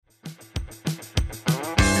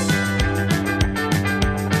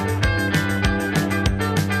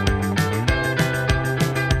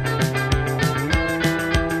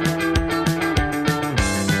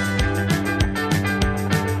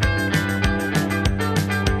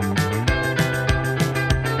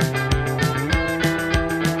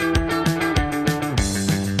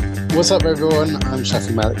What's up, everyone? I'm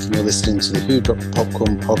Shafi Malik, and you're listening to the Who Dropped the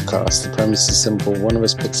Popcorn podcast. The premise is simple. One of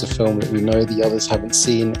us picks a film that we know the others haven't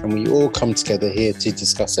seen, and we all come together here to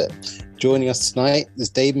discuss it. Joining us tonight is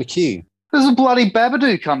Dave McHugh. There's a bloody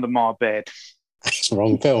Babadook under my bed.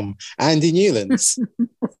 Wrong film. Andy Newlands.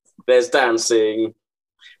 There's dancing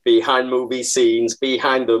behind movie scenes,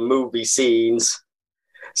 behind the movie scenes.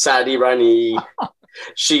 Sadie Rani,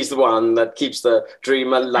 she's the one that keeps the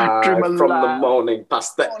dream alive, from the morning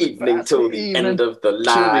past the evening till the end of the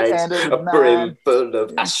night. A brim full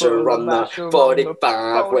of Asherana,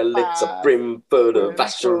 45. Well, it's a brim full of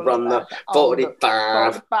Asherana,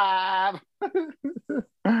 45.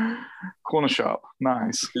 Corner shop,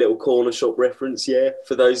 nice. Little corner shop reference, yeah.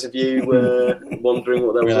 For those of you wondering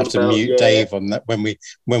what that was about. We'll have to mute Dave on that when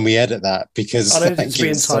we edit that, because I don't think it's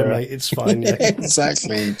being time, mate. It's fine. Yeah.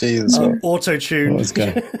 Exactly. Jesus. Auto tune.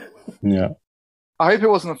 Yeah. I hope it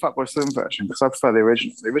wasn't a Fatboy Slim version, because I prefer the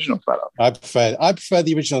original. The original's better. I prefer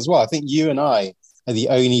the original as well. I think you and I are the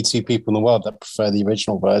only two people in the world that prefer the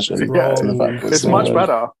original version. Yeah, it's much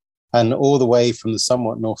better. And all the way from the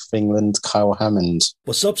somewhat north of England, Kyle Hammond.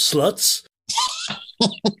 What's up, sluts?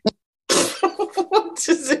 What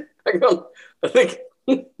is it? Hang on. I think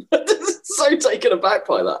I'm so taken aback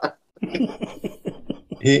by that.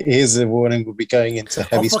 Here's a warning: we'll be going into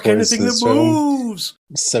heavy spoilers for this film.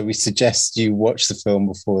 So we suggest you watch the film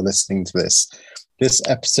before listening to this. This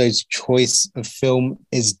episode's choice of film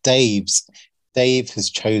is Dave's. Dave has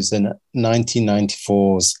chosen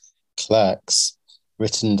 1994's Clerks.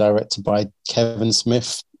 Written and directed by Kevin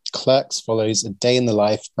Smith, Clerks follows a day in the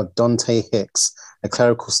life of Dante Hicks, a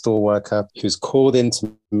clerical store worker who's called in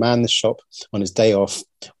to man the shop on his day off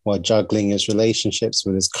while juggling his relationships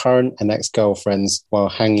with his current and ex-girlfriends while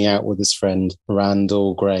hanging out with his friend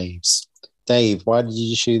Randall Graves. Dave, why did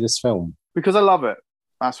you choose this film? Because I love it.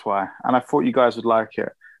 That's why. And I thought you guys would like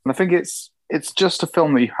it. And I think it's just a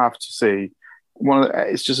film that you have to see.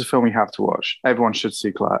 It's just a film you have to watch. Everyone should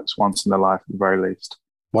see Clerks once in their life, at the very least.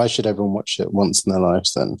 Why should everyone watch it once in their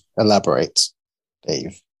lives then? Elaborate,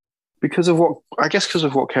 Dave. Because of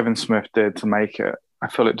what Kevin Smith did to make it. I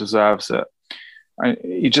feel it deserves it. And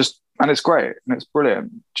it's great and it's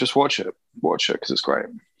brilliant. Just watch it because it's great.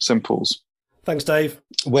 Simples. Thanks, Dave.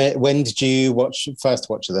 When did you first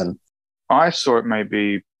watch it then? I saw it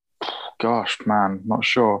maybe, gosh, man, not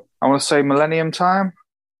sure. I want to say Millennium time.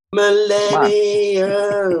 Millennium.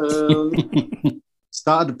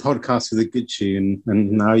 Started the podcast with a good tune,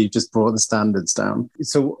 and now you've just brought the standards down.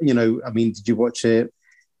 So, did you watch it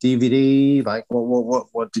DVD? Like,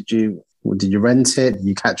 what did you rent it? Did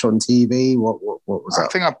you catch on TV? What was that? I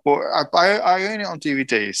think I own it on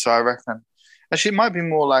DVD, so I reckon. Actually, it might be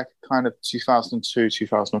more like kind of 2002,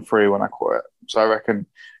 2003 when I caught it. So I reckon,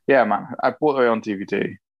 yeah, man, I bought it on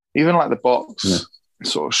DVD. Even like the box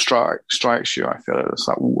sort of strikes you. I feel it. It's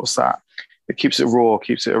like, what's that? It keeps it raw,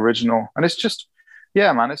 keeps it original, and it's just.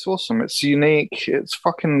 Yeah, man, it's awesome. It's unique. It's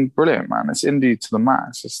fucking brilliant, man. It's indie to the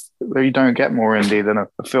max. You don't get more indie than a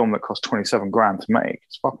film that cost 27 grand to make.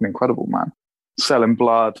 It's fucking incredible, man. Selling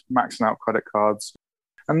blood, maxing out credit cards.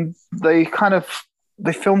 And they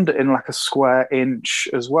filmed it in like a square inch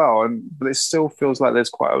as well. But it still feels like there's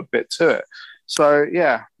quite a bit to it. So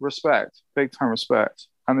yeah, respect, big time respect.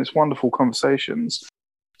 And it's wonderful conversations.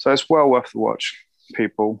 So it's well worth the watch,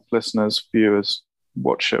 people, listeners, viewers.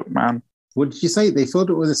 Watch it, man. What did you say? They filmed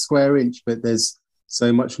it with a square inch, but there's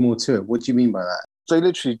so much more to it. What do you mean by that? They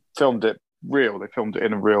literally filmed it real. They filmed it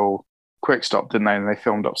in a real quick stop, didn't they? And they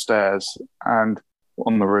filmed upstairs and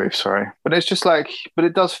on the roof, sorry. But it's just like, but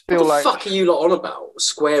it does feel like... What the fuck are you lot on about?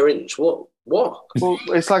 Square inch? What? Well,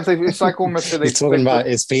 it's like almost... He's talking about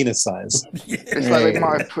his penis size. It's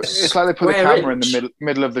like they put a camera in the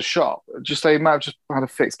middle of the shop. They might have just had a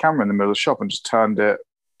fixed camera in the middle of the shop and just turned it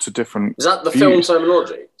to different. Is that the views. film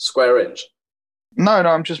terminology? Square inch? No,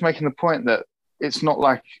 I'm just making the point that it's not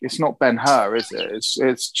Ben-Hur, is it?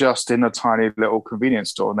 It's just in a tiny little convenience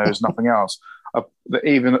store and there is nothing else,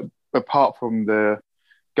 even apart from the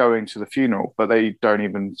going to the funeral. But they don't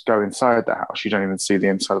even go inside the house. You don't even see the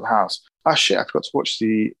inside of the house. Ah, shit! I forgot to watch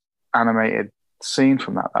the animated scene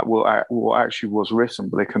from that. That actually was written,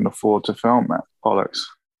 but they couldn't afford to film it. Bollocks.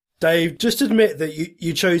 Dave, just admit that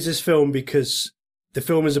you chose this film because the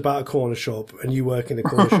film is about a corner shop and you work in a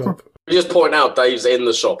corner shop. Just point out Dave's in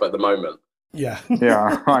the shop at the moment. Yeah.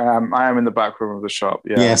 Yeah, I am in the back room of the shop.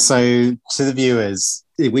 Yeah, so to the viewers,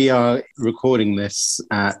 we are recording this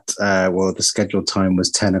at, the scheduled time was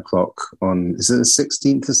 10 o'clock on, is it the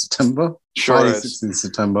 16th of September? Sure Friday, is. 16th of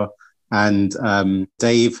September. And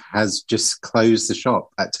Dave has just closed the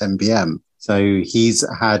shop at 10 p.m. So he's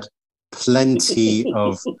had plenty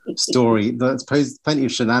of story. Plenty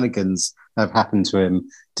of shenanigans have happened to him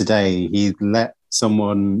today. He let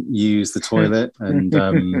someone use the toilet, and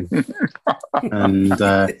then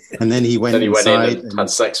he went inside in and had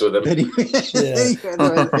sex with him.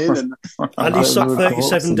 And he sucked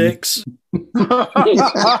 37 dicks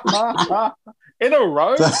in a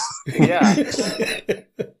row. Yeah.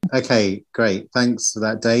 Okay, great. Thanks for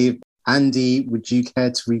that, Dave. Andy, would you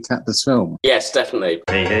care to recap this film? Yes, definitely.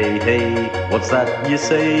 Hey, hey, hey, what's that you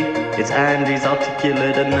say? It's Andy's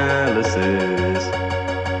articulate analysis.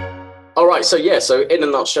 All right, so in a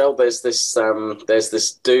nutshell, there's this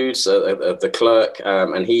dude, the clerk,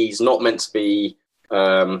 and he's not meant to be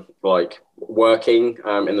working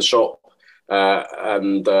in the shop.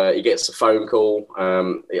 And he gets a phone call. I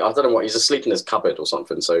don't know what, he's asleep in his cupboard or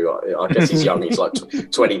something. So I guess he's young. He's like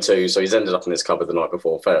 22. So he's ended up in his cupboard the night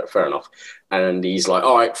before. Fair enough. And he's like,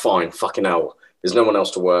 all right, fine. Fucking hell. There's no one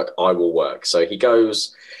else to work. I will work. So he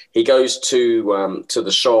goes to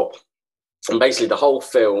the shop. And basically the whole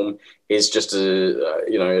film is just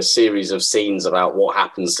a series of scenes about what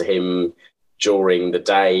happens to him during the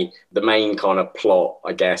day. The main kind of plot,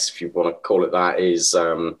 I guess, if you want to call it that, is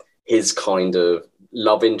his kind of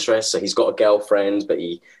love interest. So he's got a girlfriend, but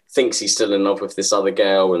he thinks he's still in love with this other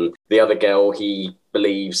girl, and the other girl he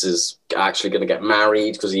believes is actually going to get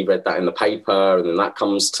married because he read that in the paper, and then that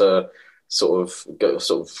comes to sort of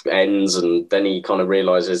ends, and then he kind of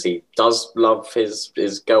realizes he does love his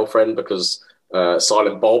girlfriend because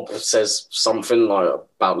Silent Bob says something like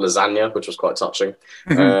about lasagna, which was quite touching.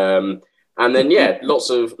 And then lots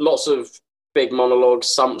of big monologues,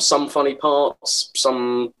 some funny parts,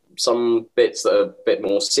 some bits that are a bit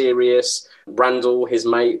more serious. Randall, his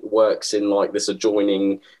mate, works in like this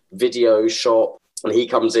adjoining video shop, and he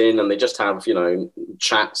comes in and they just have,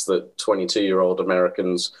 chats that 22-year-old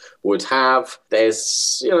Americans would have.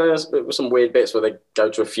 There's some weird bits where they go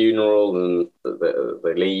to a funeral and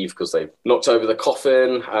they leave because they've knocked over the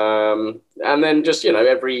coffin. And then just,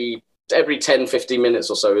 every 10, 15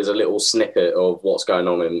 minutes or so is a little snippet of what's going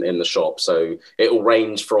on in the shop. So it'll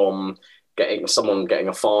range from someone getting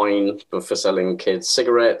a fine for selling kids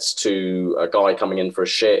cigarettes to a guy coming in for a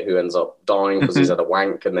shit who ends up dying because he's had a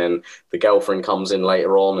wank, and then the girlfriend comes in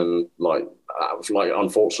later on and like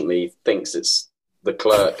unfortunately thinks it's the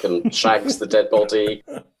clerk and shags the dead body.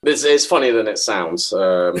 It's funnier than it sounds.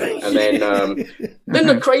 And then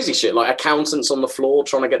the crazy shit, like accountants on the floor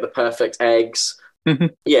trying to get the perfect eggs.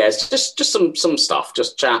 Yeah, it's just some stuff,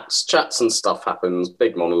 just chats and stuff happens,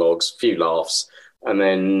 big monologues, few laughs, and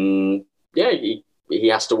then he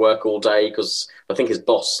has to work all day because I think his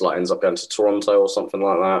boss ends up going to Toronto or something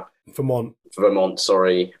like that. Vermont,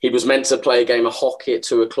 sorry. He was meant to play a game of hockey at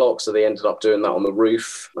 2:00, so they ended up doing that on the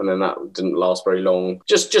roof, and then that didn't last very long.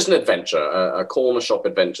 Just an adventure, a corner shop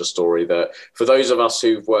adventure story that for those of us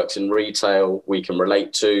who've worked in retail, we can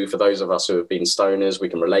relate to. For those of us who have been stoners, we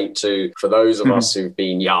can relate to. For those of us who've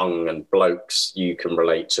been young and blokes, you can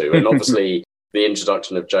relate to. And obviously the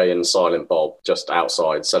introduction of Jay and Silent Bob just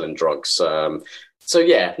outside selling drugs. Not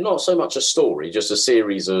so much a story, just a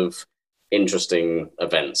series of interesting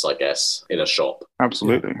events, I guess, in a shop.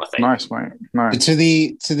 Absolutely. Nice, mate. Nice. To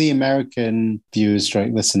the American viewers,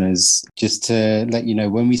 listeners, just to let you know,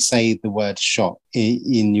 when we say the word shop,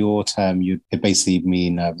 in your term, it basically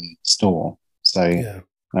mean store. So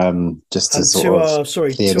just to to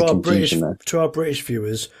our British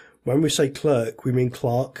viewers, when we say clerk, we mean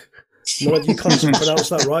Clark. None of you can't pronounce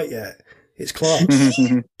that right yet. It's Clark. Was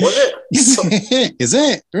it? Is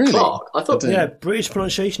it? Really? Clark? I thought. Yeah, British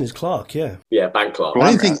pronunciation is Clark, yeah. Yeah, Bank Clark.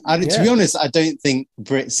 To be honest, I don't think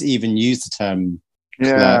Brits even use the term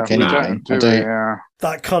clerk anyway.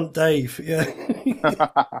 That cunt Dave, yeah.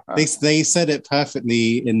 They said it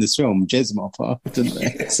perfectly in this film, Jizmopper, didn't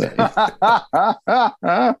they? So.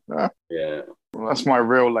 Yeah. Well, that's my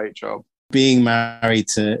real late job. Being married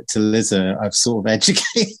to Liza, I've sort of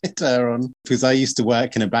educated her on, because I used to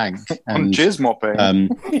work in a bank. And, on jizz mopping.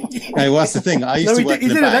 That's the thing. I used to work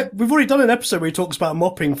in a bank. We've already done an episode where he talks about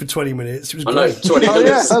mopping for 20 minutes. It was great. I know, 20 minutes.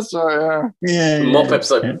 Yeah, that's right, yeah. Mop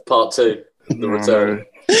episode part 2, the return.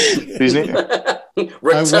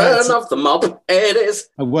 Return of the mop. It is.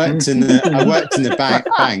 I worked in the bank,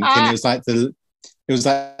 and it was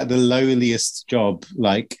like the lowliest job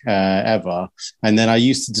ever. And then I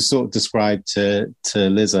used to sort of describe to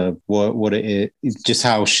Liza what it is, just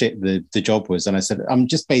how shit the job was. And I said, I'm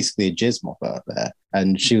just basically a jizz mopper out there.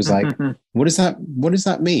 And she was like, what does that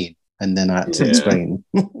mean? And then I had to explain,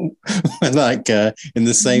 in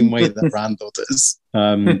the same way that Randall does.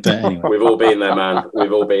 But anyway. We've all been there, man.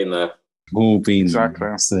 We've all been there. All been exactly.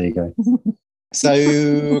 There. So there you go.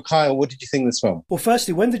 So, Kyle, what did you think of this film? Well,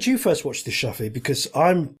 firstly, when did you first watch this, Shafi? Because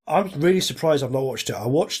I'm really surprised I've not watched it. I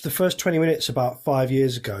watched the first 20 minutes about 5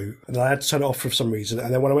 years ago, and I had to turn it off for some reason.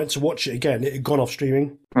 And then when I went to watch it again, it had gone off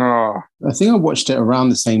streaming. Oh. I think I watched it around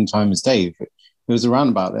the same time as Dave. It was around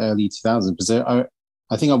about the early 2000s. Because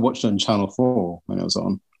I think I watched it on Channel 4 when it was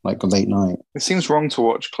on, like a late night. It seems wrong to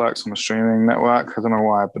watch Clerks on a streaming network. I don't know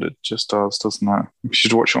why, but it just does, doesn't it? You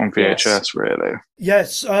should watch it on VHS, really.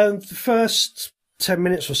 Yes, the first 10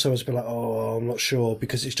 minutes or so has been like, oh, I'm not sure,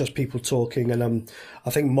 because it's just people talking, and I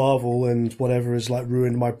think Marvel and whatever has like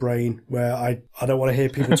ruined my brain, where I don't want to hear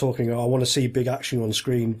people talking. I want to see big action on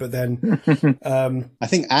screen. But then I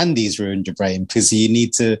think Andy's ruined your brain, because you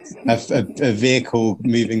need to have a vehicle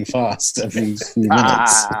moving fast every few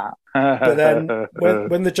minutes. But then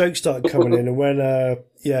when the jokes started coming in, and when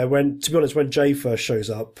to be honest, when Jay first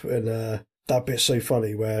shows up, and that bit's so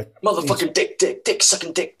funny where motherfucking dick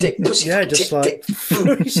sucking dick pussy, yeah, just dick, like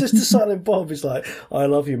dick. he's just a silent Bob. He's like, I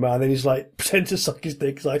love you, man. Then he's like, pretend to suck his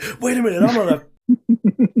dick. He's like, wait a minute, I'm on a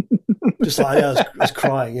just like, I was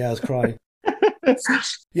crying. I was crying.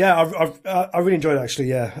 Yeah, I really enjoyed it, actually.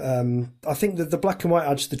 Yeah, I think that the black and white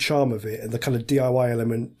adds to the charm of it, and the kind of DIY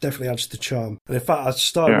element definitely adds to the charm. And in fact, I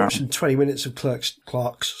started watching 20 minutes of Clerks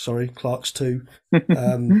 2.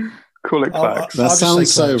 Call it Clerks. That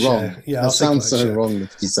sounds so Clerks, wrong. Yeah, that sounds so wrong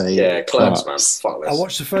if you say Clerks, man. Fuck this. I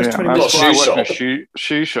watched the first 20 minutes. Shoe shop.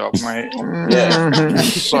 Shoe shop, mate. Yeah.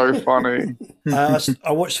 So funny.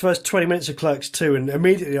 I watched the first 20 minutes of Clerks 2, and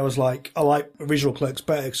immediately I was like, I like original Clerks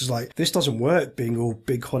better, because it's like, this doesn't work being all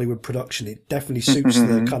big Hollywood production. It definitely suits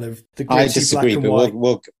the kind of the I gritty disagree, black and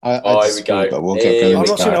white. I disagree, but we'll get going. I've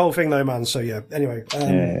not seen the whole thing though, man. So yeah. Anyway.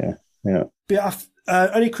 Yeah.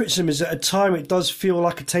 But only criticism is that at time it does feel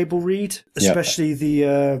like a table read, especially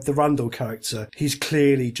the Randall character. He's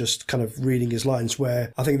clearly just kind of reading his lines,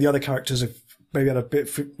 where I think the other characters have maybe had a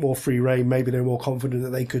bit more free reign. Maybe they're more confident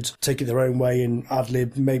that they could take it their own way and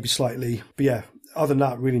ad-lib maybe slightly. But yeah, other than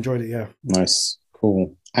that, really enjoyed it, yeah. Nice.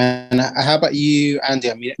 Cool. And how about you, Andy?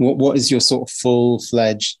 I mean, what is your sort of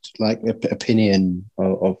full-fledged opinion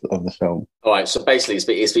of the film? All right, so basically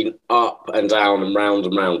it's been up and down and round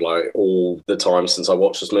like all the time since I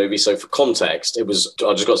watched this movie. So for context, I just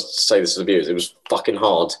got to say this to the viewers, it was fucking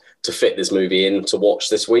hard to fit this movie in to watch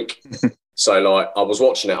this week. So like I was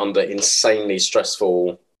watching it under insanely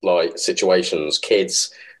stressful like situations,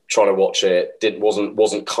 kids trying to watch it,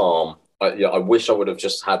 wasn't calm. I wish I would have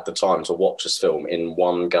just had the time to watch this film in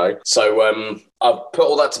one go. So I've put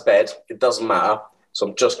all that to bed. It doesn't matter. So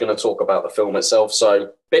I'm just going to talk about the film itself. So a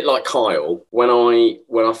bit like Kyle, when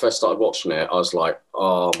I first started watching it, I was like,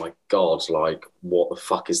 oh my God, like what the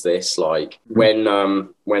fuck is this? Like when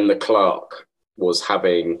the clerk was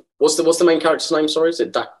having... What's the main character's name? Sorry, is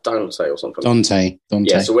it Dante or something? Dante.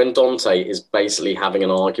 Yeah, so when Dante is basically having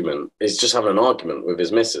an argument, he's just having an argument with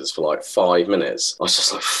his missus for like 5 minutes. I was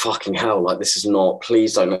just like, fucking hell, like this is not,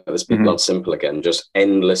 please don't let this be blood simple again. Just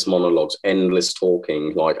endless monologues, endless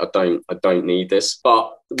talking. Like I don't need this.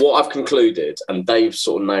 But what I've concluded, and Dave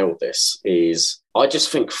sort of nailed this, is I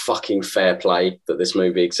just think fucking fair play that this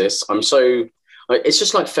movie exists. It's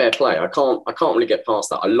just like fair play. I can't really get past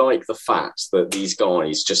that. I like the fact that these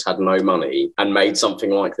guys just had no money and made something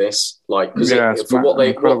like this. Like, because I'm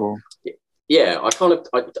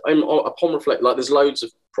upon reflect, like there's loads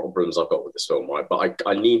of problems I've got with this film, right? But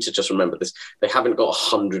I need to just remember this. They haven't got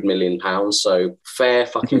 £100 million, so fair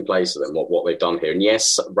fucking play to them what they've done here. And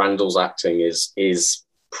yes, Randall's acting is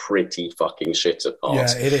pretty fucking shit at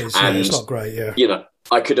parts. Yeah, it is. And, it's not great, yeah. You know,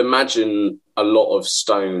 I could imagine a lot of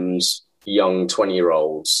Stone's young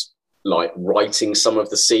 20-year-olds like writing some of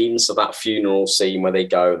the scenes. So that funeral scene where they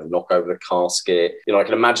go and knock over the casket, you know, I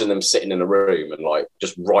can imagine them sitting in a room and like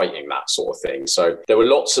just writing that sort of thing. So there were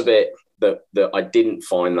lots of it that I didn't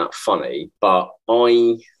find that funny, but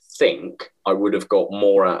I think I would have got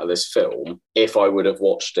more out of this film if I would have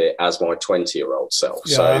watched it as my 20-year-old self.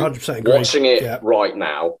 Yeah, so 100% agree. Watching it right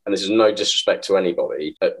now, and this is no disrespect to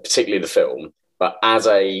anybody, particularly the film, but as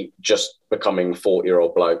a just becoming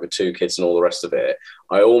 40-year-old bloke with 2 kids and all the rest of it,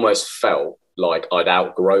 I almost felt like I'd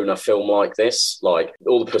outgrown a film like this, like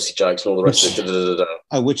all the pussy jokes and all the rest of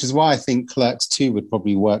it. Which is why I think Clerks 2 would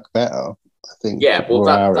probably work better. I think. Yeah, well,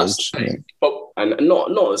 that's and not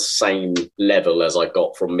the same level as I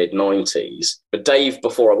got from mid-90s. But Dave,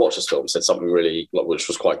 before I watched this film, said something really, which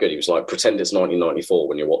was quite good. He was like, pretend it's 1994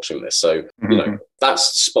 when you're watching this. So, you know,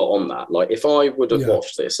 that's spot on that. Like, if I would have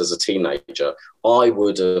watched this as a teenager, I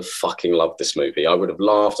would have fucking loved this movie. I would have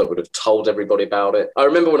laughed. I would have told everybody about it. I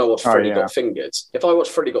remember when I watched Freddy Got Fingered. If I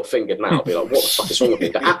watched Freddy Got Fingered now, I'd be like, what the fuck is wrong with me?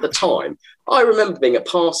 But at the time, I remember being at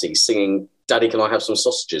parties singing Daddy, can I have some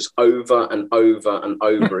sausages? Over and over and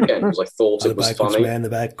over again because I thought it was funny. Man, the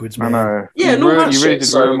backwards man. I know. Yeah, you really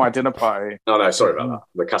did ruin my dinner party. Oh no, sorry about that.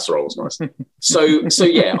 The casserole was nice. So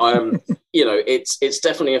yeah, you know, it's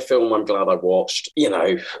definitely a film I'm glad I watched. You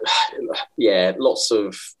know, yeah, lots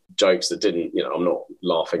of jokes that didn't, you know, I'm not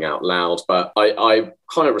laughing out loud, but I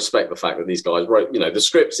kind of respect the fact that these guys wrote, you know, the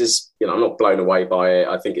script is, you know, I'm not blown away by it.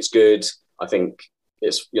 I think it's good. I think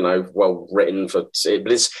it's, you know, well written for it,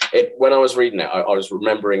 but when I was reading it, I was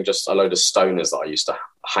remembering just a load of stoners that I used to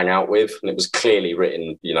hang out with, and it was clearly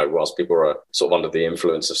written, you know, whilst people were sort of under the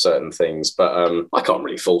influence of certain things, but I can't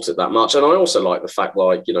really fault it that much. And I also like the fact,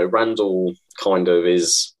 like, you know, Randall kind of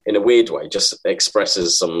is, in a weird way, just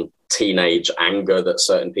expresses some teenage anger that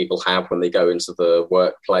certain people have when they go into the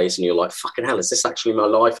workplace, and you're like, fucking hell, is this actually my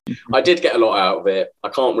life? I did get a lot out of it. I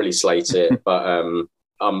can't really slate it, but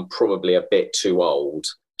I'm probably a bit too old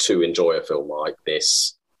to enjoy a film like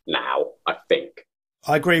this now, I think.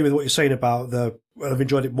 I agree with what you're saying about I've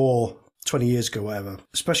enjoyed it more 20 years ago, whatever.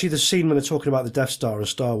 Especially the scene when they're talking about the Death Star and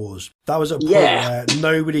Star Wars. That was a point where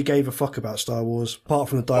nobody gave a fuck about Star Wars, apart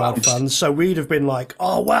from the diehard fans. So we'd have been like,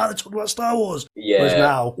 oh, wow, they're talking about Star Wars. Yeah. Whereas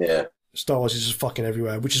now, Star Wars is just fucking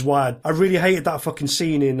everywhere, which is why I really hated that fucking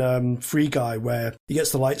scene in Free Guy where he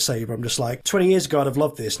gets the lightsaber. I'm just like, 20 years ago, I'd have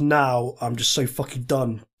loved this. Now, I'm just so fucking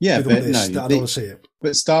done with all this that I don't want to see it.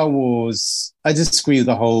 But Star Wars, I disagree with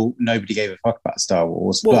the whole nobody gave a fuck about Star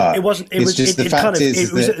Wars. Well, but it wasn't. It was just it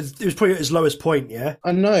was probably at its lowest point. Yeah.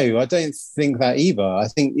 I know. I don't think that either. I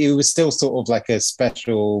think it was still sort of like a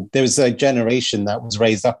special. There was a generation that was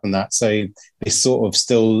raised up on that, so they were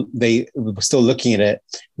still looking at it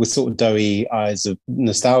with sort of doughy eyes of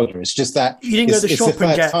nostalgia. It's just that you didn't go to the shop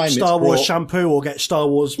and get Star Wars shampoo or get Star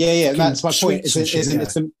Wars. Yeah. That's my point.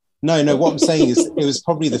 No. What I'm saying is, it was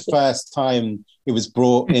probably the first time it was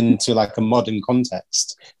brought into like a modern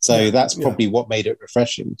context. So that's probably what made it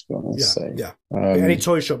refreshing, to be honest. Any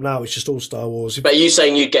toy shop now, it's just all Star Wars. But are you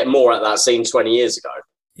saying you'd get more at that scene 20 years ago?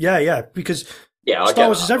 Yeah, because Star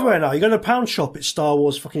Wars is everywhere now. You go to a pound shop, it's Star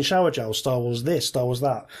Wars fucking shower gel, Star Wars this, Star Wars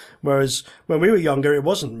that. Whereas when we were younger, it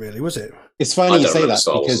wasn't really, was it? It's funny you say that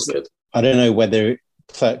because I don't know whether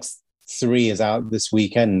Clerks 3 is out this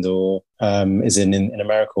weekend or is in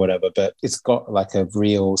America or whatever, but it's got like a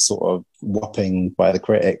real sort of whopping by the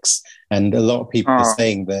critics, and a lot of people are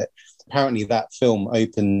saying that apparently that film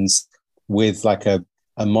opens with like a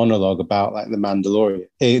monologue about like the Mandalorian.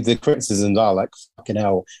 The criticisms are like, fucking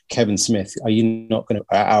hell, Kevin Smith, are you not going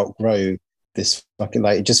to outgrow this fucking,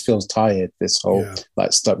 like, it just feels tired, this whole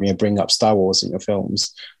like stuff, you know, bring up Star Wars in your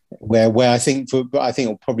films. Where I think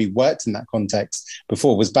it probably worked in that context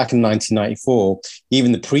before was back in 1994.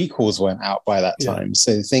 Even the prequels weren't out by that time.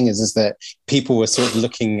 So the thing is that people were sort of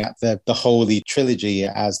looking at the holy trilogy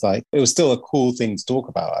as like, it was still a cool thing to talk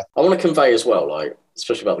about. I want to convey as well, like,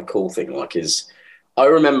 especially about the cool thing, like, is I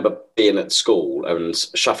remember being at school, and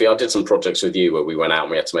Shafi, I did some projects with you where we went out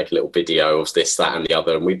and we had to make a little video of this, that, and the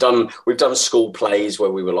other. And we've done school plays where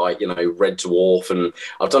we were like, you know, Red Dwarf, and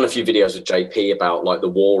I've done a few videos with JP about like the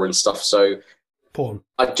war and stuff. So porn.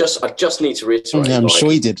 I just need to reiterate. Yeah, I'm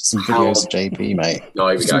sure you did some videos of JP, mate. No,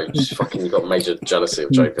 here we go. Just fucking got major jealousy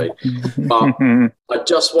of JP. But I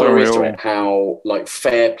just want to reiterate how like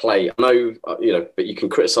fair play. I know, you know, but you can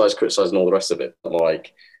criticize and all the rest of it. But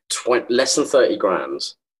like, less than 30 grand,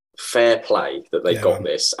 fair play that they got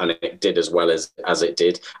this, and it did as well as it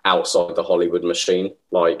did outside the Hollywood machine.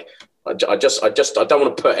 Like, I don't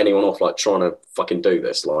want to put anyone off like trying to fucking do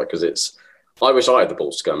this, like, because I wish I had the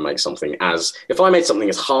balls to go and make something if I made something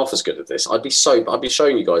as half as good as this, I'd be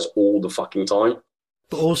showing you guys all the fucking time.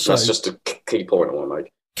 But also, that's just a key point I want to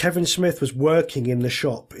make. Kevin Smith was working in the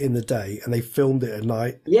shop in the day, and they filmed it at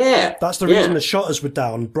night. Yeah, that's the reason the shutters were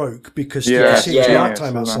down, broke, because you could see it was night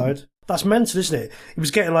time outside. That's mental, isn't it? He was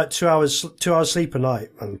getting like 2 hours sleep a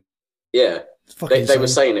night, and they were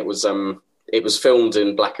saying it was filmed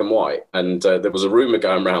in black and white, and there was a rumor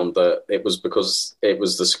going around that it was because it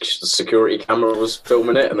was the security camera was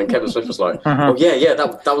filming it, and then Kevin Smith was like, "Oh yeah,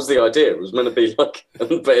 that was the idea. It was meant to be like,"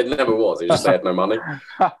 but it never was. He just had no money.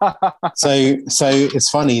 So it's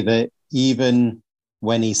funny that even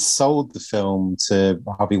when he sold the film to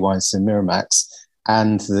Harvey Weinstein Miramax,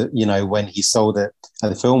 and when he sold it at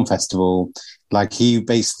the film festival, like, he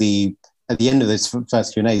basically, at the end of those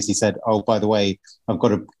first Q&As, he said, "Oh, by the way, I've got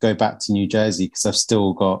to go back to New Jersey because I've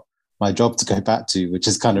still got my job to go back to, which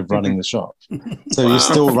is kind of running the shop." So he was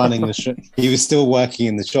still running the shop. He was still working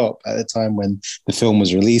in the shop at the time when the film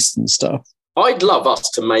was released and stuff. I'd love us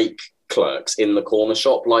to make Clerks in the corner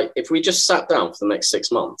shop. Like, if we just sat down for the next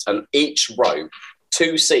 6 months and each wrote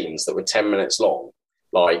 2 scenes that were 10 minutes long,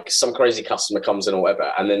 like some crazy customer comes in or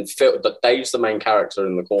whatever, and then Dave's the main character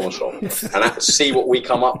in the corner shop, and see what we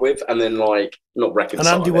come up with, and then like not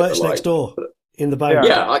reconcile. And Andy works next door in the bank.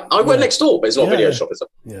 Yeah, I work next door, but it's not a video shop. It's a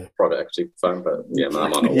private equity firm. But yeah,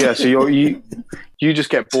 man, I'm not. Yeah, so you just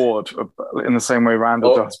get bored in the same way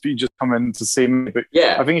Randall does. But you just come in to see me. But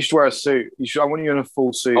yeah, I think you should wear a suit. I want you in a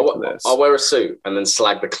full suit for this. I'll wear a suit and then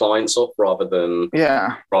slag the clients off rather than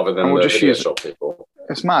the video shop people.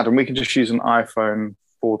 It's mad, and we can just use an iPhone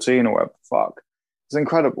 14 or whatever the fuck. It's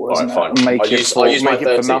incredible, isn't it? Fine. Make it for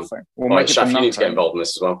nothing. Right, Shaf, you need to get involved in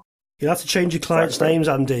this as well. You have to change your clients' names,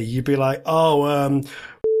 Andy. You'd be like, that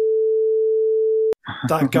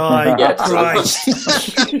guy. Christ.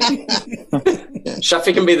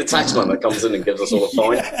 Shafi can be the taxman that comes in and gives us all a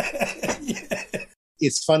fine.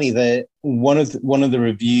 It's funny that one of the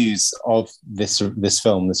reviews of this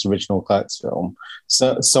film, this original Clerks film,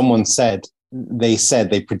 so someone said they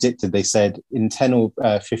predicted in 10 or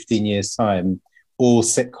 15 years time, all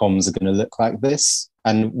sitcoms are going to look like this,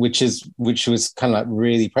 and which was kind of like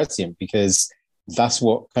really prescient, because that's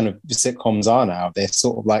what kind of sitcoms are now. They're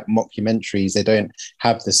sort of like mockumentaries. They don't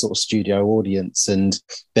have this sort of studio audience, and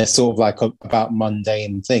they're sort of like about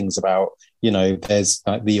mundane things. About, there's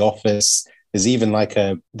like The Office. There's even like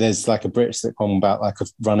a British sitcom about like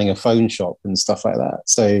running a phone shop and stuff like that.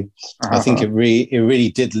 So I think it really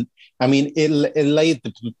did. I mean, it laid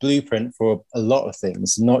the blueprint for a lot of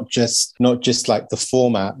things, not just like the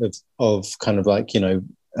format of kind of like,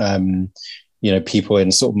 people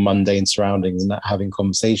in sort of mundane surroundings and not having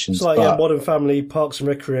conversations. It's like Modern Family, Parks and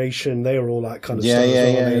Recreation, they were all that kind of stuff.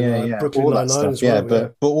 Yeah. Brooklyn Nine-Nine as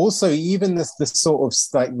well. But also even the sort of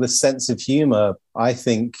like the sense of humor, I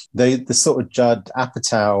think the sort of Judd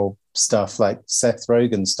Apatow stuff, like Seth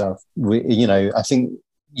Rogen stuff,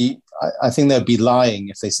 I think they'd be lying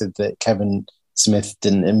if they said that Kevin Smith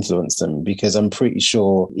didn't influence them, because I'm pretty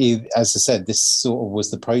sure, as I said, this sort of was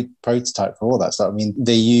the prototype for all that stuff. I mean,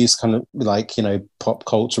 they use kind of like, pop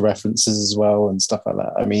culture references as well and stuff like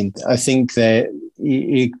that. I mean, I think that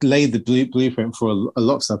it laid the blueprint for a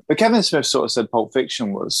lot of stuff. But Kevin Smith sort of said Pulp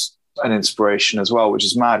Fiction was an inspiration as well, which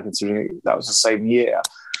is mad considering that was the same year.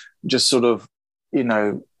 Just sort of,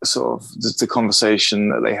 the conversation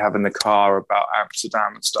that they have in the car about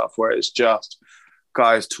Amsterdam and stuff, where it's just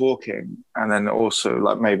guys talking, and then also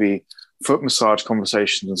like maybe foot massage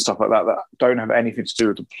conversations and stuff like that don't have anything to do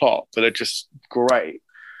with the plot, but they're just great.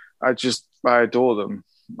 I adore them.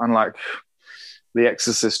 And like the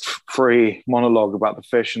Exorcist free monologue about the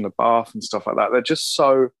fish in the bath and stuff like that, they're just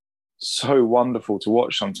so wonderful to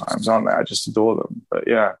watch sometimes, aren't they? I just adore them. But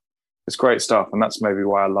yeah, it's great stuff, and that's maybe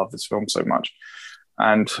why I love this film so much.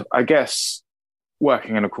 And I guess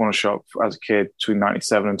working in a corner shop as a kid between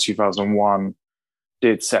 97 and 2001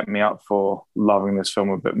 did set me up for loving this film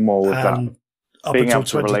a bit more, with that being able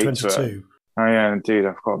to relate to it. Oh yeah, indeed,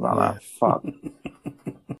 I forgot about that. Fuck.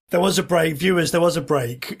 There was a break, viewers. There was a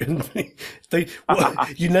break.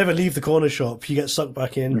 You never leave the corner shop. You get sucked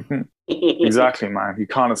back in. Exactly, man. You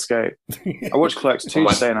can't escape. I watched Clerks 2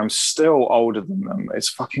 today, and I'm still older than them. It's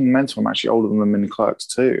fucking mental. I'm actually older than them in Clerks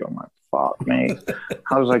 2. I'm like, fuck me.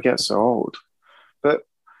 How did I get so old? But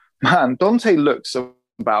man, Dante looks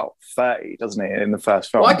about 30, doesn't he, in the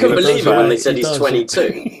first film? Well, I couldn't believe it when they said he's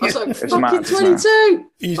 22. I was like, fucking 22.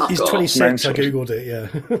 He's 26. I googled it. Yeah.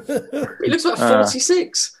 He looks like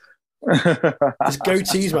 46. It's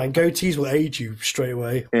goatees, man. Goatees will age you straight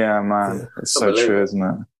away. Yeah, man. Yeah. It's so true, isn't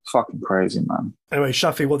it? Fucking crazy, man. Anyway,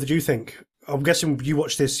 Shafi, what did you think? I'm guessing you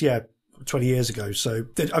watched this, 20 years ago. So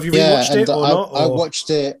have you rewatched it or not? Or? I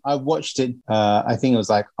watched it. I think it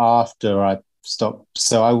was like after I stopped.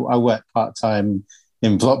 So I worked part-time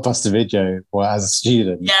in Blockbuster Video as a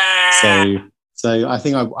student. Yeah. So I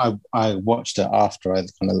think I watched it after I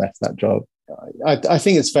kind of left that job. I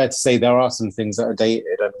think it's fair to say there are some things that are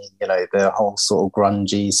dated. I mean, the whole sort of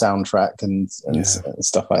grungy soundtrack and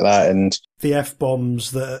stuff like that, and the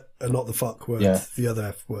F-bombs that are not the fuck word, the other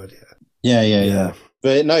F word. Yeah.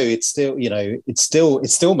 But no, it's still, it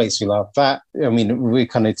still makes me laugh. That, I mean, we're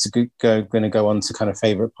kind of going to go on to kind of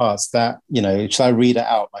favorite parts. That, shall I read it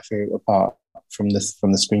out? My favorite part from the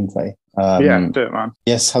screenplay. Do it, man.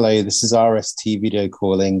 Yes, hello. This is RST Video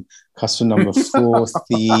calling. Customer number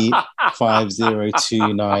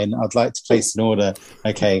 405029. I'd like to place an order.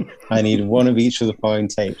 Okay, I need one of each of the following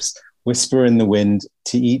tapes. Whisper in the Wind,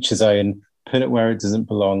 To Each His Own, Put It Where It Doesn't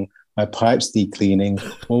Belong, My Pipes Need Cleaning,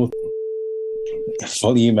 all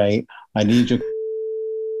Volume 8. I need your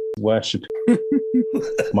worship.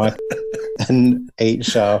 My and 8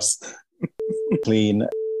 shafts clean,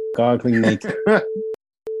 gargling naked,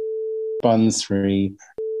 buns free,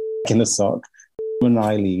 in a sock, and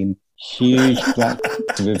Eileen, huge black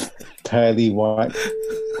with pearly white,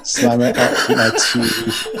 slam it up with my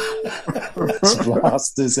two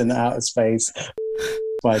blasters in outer space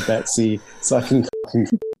by Betsy, so I can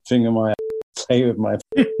finger my play with my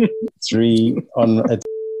 3 on a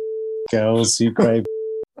girls who crave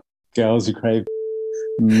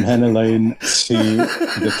Men Alone to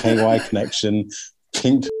the KY Connection,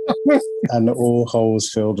 Pink and all holes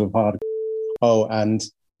filled with hard. Oh, and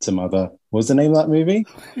to Mother. What was the name of that movie?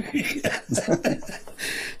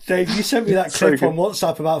 Dave, you sent me that clip on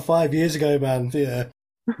WhatsApp about 5 years ago, man. Yeah.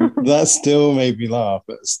 That still made me laugh,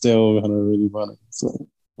 but still kind of really funny. So.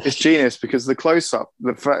 It's genius because the close-up,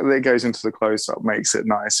 the fact that it goes into the close-up makes it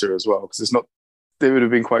nicer as well, because it's not. It would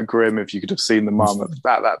have been quite grim if you could have seen the mum at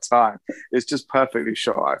that time. It's just perfectly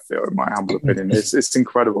shot, I feel, in my humble opinion. It's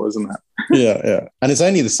incredible, isn't it? Yeah. And it's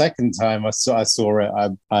only the second time I saw it.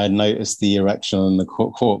 I noticed the erection on the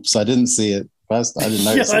corpse. I didn't see it first. I didn't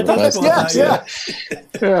notice it first.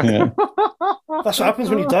 Yeah. That's what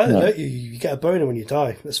happens when you die, don't you? You get a boner when you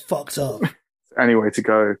die. That's fucked up. Anyway to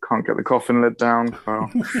go. Can't get the coffin lid down.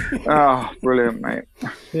 Oh, brilliant, mate.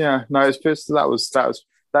 Yeah. No, it's just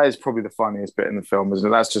that is probably the funniest bit in the film, isn't it?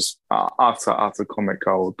 That's just utter comic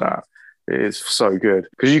gold. That it is so good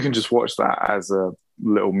because you can just watch that as a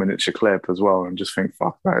little miniature clip as well and just think,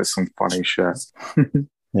 fuck, that is some funny shit.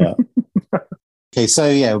 Yeah. Okay, so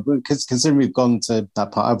yeah, because considering we've gone to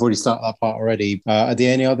that part, I've already started that part already. Are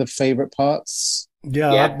there any other favourite parts?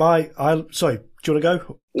 Yeah. Sorry, do you want to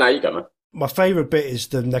go? No, you go, man. My favourite bit is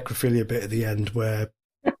the necrophilia bit at the end where.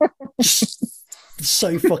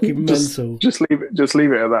 So fucking mental. Just leave it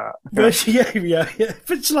at that. Yeah.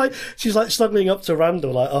 But she's like snuggling up to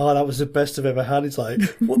Randall, like, oh, that was the best I've ever had. It's like,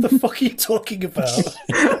 what the fuck are you talking about?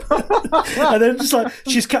 And then just like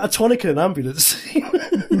she's catatonic in an ambulance.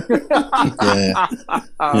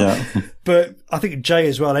 Yeah. But I think Jay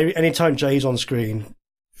as well. Anytime Jay's on screen,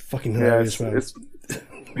 fucking hilarious, man.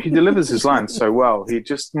 He delivers his lines so well. He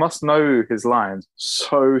just must know his lines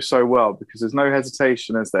so well because there's no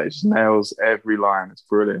hesitation, is there? He just nails every line. It's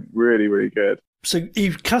brilliant. Really, really good. So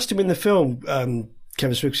you cast him in the film,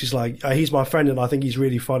 Kevin Smith. He's like, he's my friend and I think he's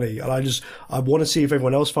really funny. And I want to see if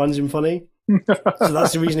everyone else finds him funny. So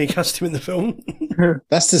that's the reason he cast him in the film.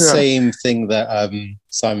 That's the same thing that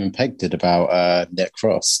Simon Pegg did about Nick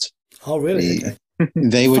Frost. Oh, really?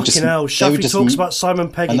 They were fucking hell, Shafi talks about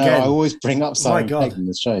Simon Pegg again. I always bring up Simon Pegg in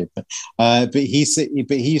the show, but he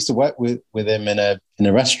used to work with him in a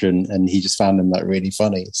restaurant, and he just found him like really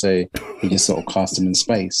funny, so he just sort of cast him in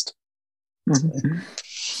Spaced.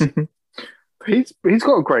 He's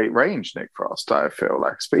got a great range, Nick Frost. I feel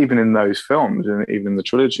like, but even in those films, and even the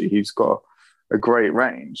trilogy, he's got a great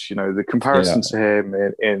range. You know, the comparison to him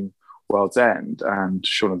in World's End and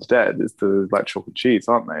Shaun of the Dead is the like chalk and cheese,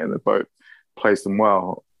 aren't they? And they both plays them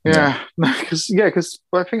well. Because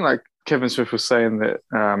I think like Kevin Smith was saying that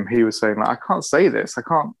he was saying like, I can't say this, I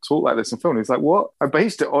can't talk like this in film. He's like, what? I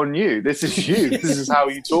based it on you. This is you. This is how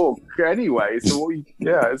you talk anyway. So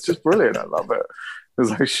it's just brilliant. I love it. It's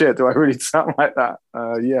like, shit, do I really sound like that?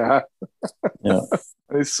 Yeah.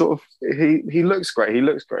 It's sort of he looks great. He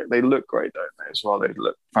looks great. They look great, don't they? As well, they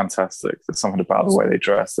look fantastic. There's something about the way they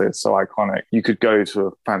dress. They're so iconic. You could go to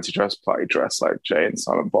a fancy dress party dressed like Jay and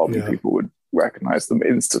Silent Bob, and people would recognize them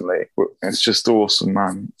instantly. It's just awesome,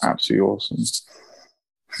 man. Absolutely awesome.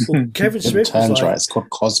 Well, Kevin Smith was like, it's called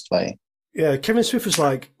cosplay. Yeah, Kevin Smith was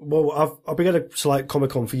like, well, I've been going to like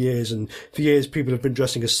Comic-Con for years, and for years people have been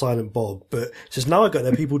dressing as Silent Bob, but says now I got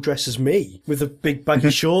there people dress as me with the big baggy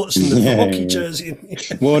shorts and the hockey jersey.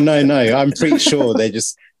 Well, no, I'm pretty sure they're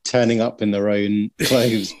just turning up in their own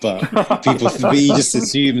clothes, but he just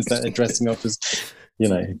assumes that they're dressing up as, you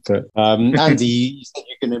know. But Andy, you said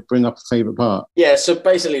you're going to bring up a favourite part. Yeah, so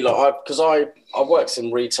basically, like, because I worked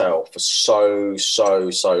in retail for so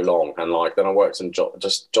long, and like then I worked in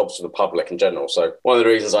jobs for the public in general. So one of the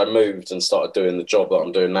reasons I moved and started doing the job that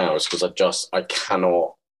I'm doing now is because I just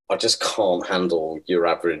can't handle your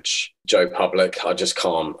average Joe Public. I just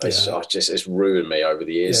can't. It's ruined me over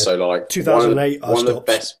the years. Yeah. So like 2008, one of the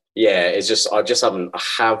best. Yeah, it's just I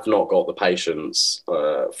have not got the patience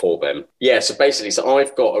for them. Yeah, so basically,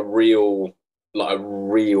 I've got a real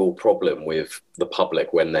problem with the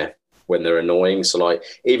public when they're annoying. So like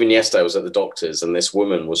even yesterday I was at the doctor's and this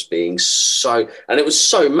woman was being and it was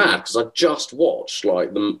so mad because I just watched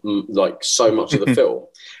like so much of the film,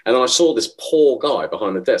 and then I saw this poor guy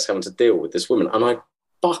behind the desk having to deal with this woman, and I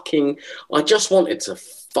just wanted to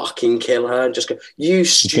fucking kill her and just go, you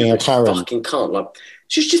stupid fucking cunt. Like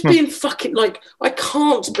she's just being fucking like, I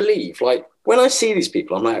can't believe, like when I see these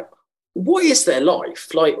people I'm like, what is their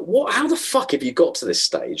life like? What? How the fuck have you got to this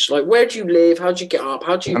stage? Like, where do you live? How do you get up?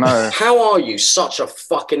 How are you such a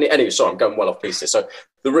fucking? Anyway, sorry, I'm going well off pieces. So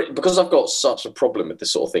because I've got such a problem with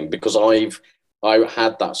this sort of thing, because I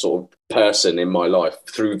had that sort of person in my life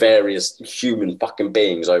through various human fucking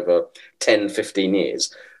beings over 10, 15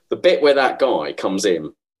 years. The bit where that guy comes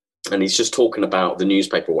in and he's just talking about the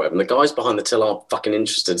newspaper or whatever, and the guys behind the till aren't fucking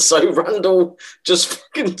interested. So Randall just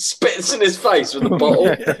fucking spits in his face with the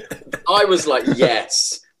bottle. I was like,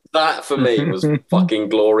 yes, that for me was fucking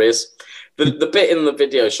glorious. The bit in the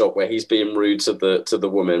video shop where he's being rude to the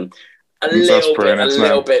woman, a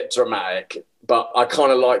little bit dramatic, but I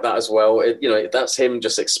kind of like that as well. That's him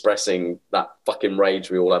just expressing that fucking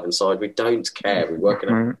rage we all have inside. We don't care. We work in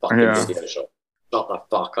a fucking video shop. Shut the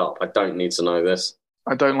fuck up. I don't need to know this.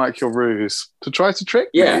 I don't like your ruse to try to trick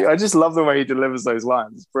me. I just love the way he delivers those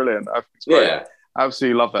lines. It's brilliant. I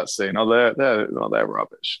absolutely love that scene. They're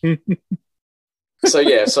rubbish. So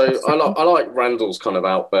I like Randall's kind of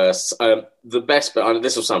outbursts. The best bit,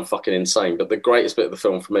 this will sound fucking insane, but the greatest bit of the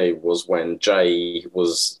film for me was when Jay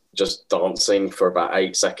was just dancing for about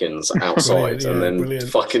 8 seconds outside, and then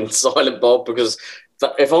fucking Silent Bob. Because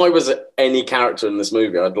if I was any character in this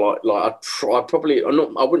movie, I wouldn't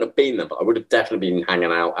have been there, but I would have definitely been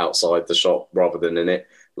hanging out outside the shop rather than in it,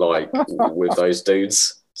 like with those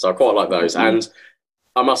dudes. So I quite like those. And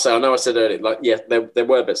I must say, I know I said earlier, there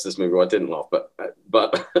were bits of this movie where I didn't laugh,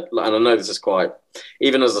 but and I know this is quite,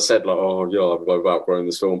 even as I said, I've outgrown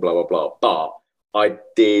this film, blah, blah, blah. But I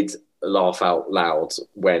did laugh out loud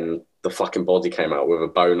when the fucking body came out with a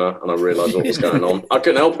boner and I realised what was going on. I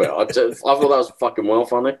couldn't help it. I thought that was fucking well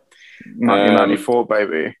funny. 1994,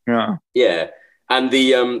 baby. Yeah. Yeah. And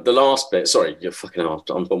the last bit, sorry, you're fucking hell,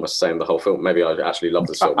 I'm almost saying the whole film. Maybe I actually love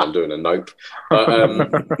this film. I'm doing a nope.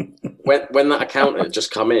 But when that accountant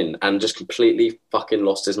just come in and just completely fucking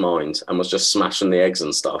lost his mind and was just smashing the eggs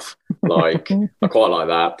and stuff, like, I quite like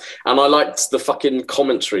that. And I liked the fucking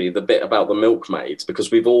commentary, the bit about the milkmaid,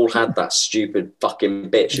 because we've all had that stupid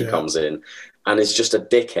fucking bitch who comes in and is just a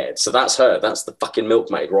dickhead. So that's her. That's the fucking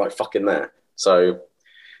milkmaid right fucking there. So...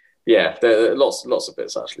 yeah, there are lots of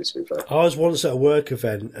bits, actually, to be fair. I was once at a work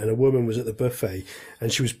event and a woman was at the buffet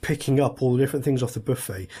and she was picking up all the different things off the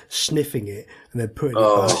buffet, sniffing it and then putting it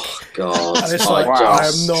back. Oh, God. And it's like,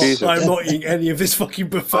 I'm not eating any of this fucking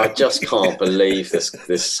buffet. I just can't believe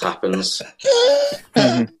this happens.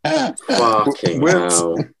 Fucking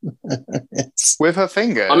hell. With her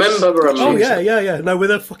fingers? I remember... oh, yeah. No,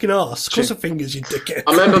 with her fucking arse. Of course her fingers, you dickhead.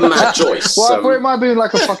 I remember Matt Joyce. Well, I thought it might be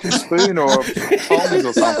like a fucking spoon or tongs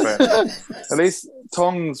or something. At least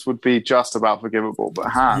tongs would be just about forgivable, but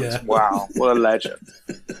hands, wow, what a legend.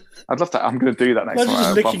 I'd love that. I'm going to do that next time.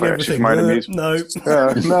 Just licking everything. No,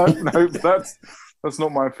 that's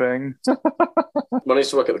not my thing. When I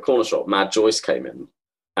used to work at the corner shop, Mad Joyce came in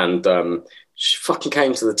and she fucking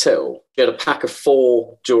came to the till. She had a pack of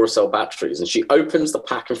 4 Duracell batteries and she opens the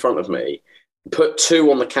pack in front of me, put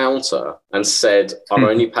 2 on the counter and said, I'm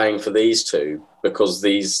only paying for these 2 because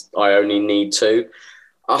I only need 2.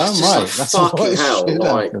 That's fucking hell.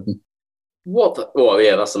 Like, what the... Well,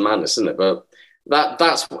 yeah, that's the madness, isn't it? But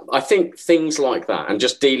that's... I think things like that and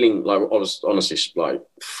just dealing... Like, I was honestly like,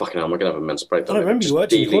 fucking hell, am I going to have a mental breakdown? I remember you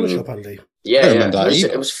worked in the corner shop, Andy. Yeah.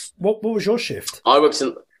 It was, what was your shift? I worked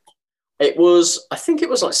in... I think it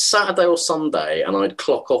was like Saturday or Sunday, and I'd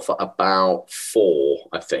clock off at about 4,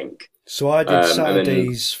 I think. So I did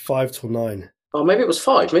Saturdays 5 till 9. Oh, maybe it was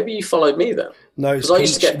 5. Maybe you followed me then. No, because I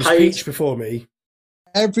used to get paid. Peach before me.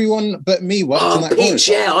 Everyone but me worked in that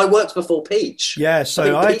Peach, I worked before Peach. Yeah,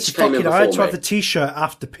 so I had to have the T-shirt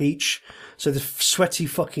after Peach. So the sweaty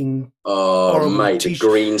fucking... Oh, mate, the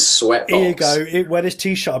green sweat box. Here you go. Wear this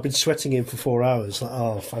T-shirt I've been sweating in for 4 hours. Like,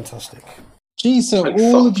 oh, fantastic. Geez, so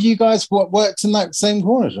all of you guys worked in that same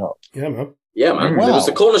corner shop? Yeah, man. Yeah, man. Wow. It was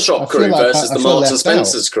the corner shop crew versus the Marks and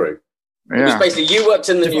Spencer's crew. Yeah. It was basically, you worked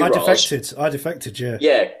in the New Raj. I defected, yeah.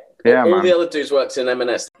 Yeah, all the other dudes worked in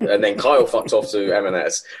M&S, and then Kyle fucked off to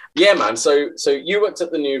M&S. Yeah, man. So you worked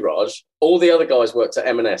at the New Raj. All the other guys worked at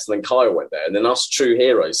M&S, and then Kyle went there, and then us true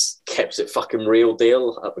heroes kept it fucking real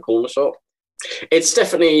deal at the corner shop. It's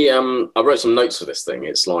definitely. I wrote some notes for this thing.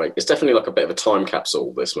 It's definitely like a bit of a time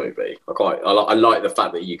capsule. This movie. I like the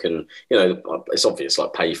fact that you can. It's obvious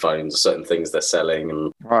like payphones, certain things they're selling,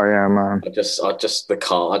 and oh yeah, man.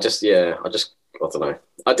 I don't know.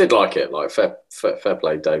 I did like it. Like fair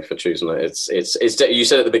play, Dave, for choosing it. It's you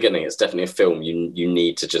said at the beginning, it's definitely a film you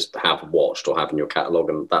need to just have watched or have in your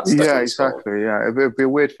catalogue, and that's exactly. Yeah, it'd be a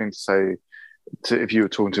weird thing to say if you were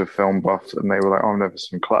talking to a film buff and they were like, "Oh, I've never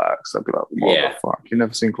seen Clerks." I'd be like, "What the fuck? You've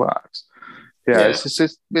never seen Clerks?" Yeah. It's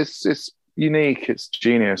unique. It's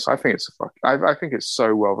genius. I think I think it's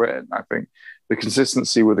so well written. I think the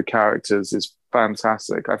consistency with the characters is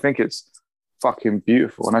fantastic. I think it's fucking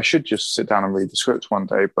beautiful. And I should just sit down and read the script one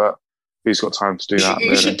day, but who's got time to do that?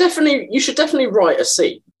 You should definitely write a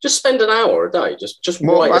scene. Just spend an hour a day. Just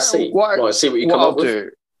write a scene. See what you come up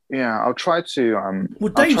with. Yeah, I'll try to.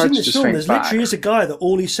 Well, Dave's in this film. There's literally is a guy that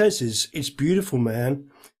all he says is, "It's beautiful,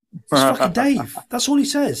 man." It's fucking Dave. That's all he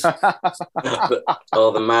says.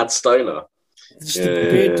 The mad stoner. It's the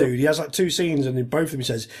beard dude. He has like 2 scenes, and in both of them he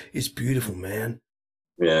says, "It's beautiful, man."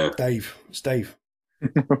 Yeah, Dave. It's Dave.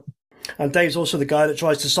 And Dave's also the guy that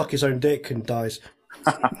tries to suck his own dick and dies.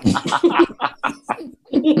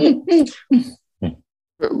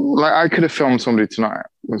 Like, I could have filmed somebody tonight.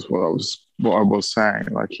 Was what I was saying.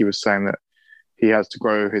 Like, he was saying that he has to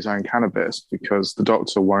grow his own cannabis because the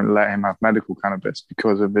doctor won't let him have medical cannabis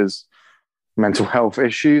because of his mental health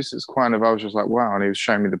issues. It's kind of, I was just like, wow. And he was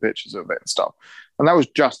showing me the pictures of it and stuff. And that was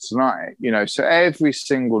just tonight, you know. So every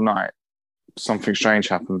single night, something strange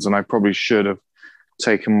happens, and I probably should have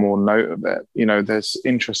taken more note of it. You know, there's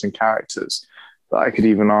interesting characters that I could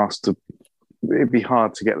even ask to. It'd be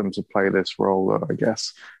hard to get them to play this role, though, I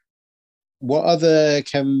guess. What other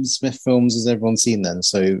Kevin Smith films has everyone seen then?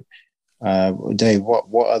 So, Dave,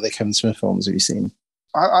 what other Kevin Smith films have you seen?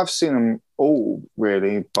 I've seen them all,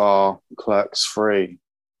 really, bar Clerks 3,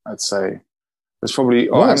 I'd say. There's probably...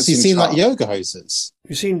 Have you seen like Yoga Hosers?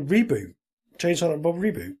 You've seen Reboot? Jane Silent Bob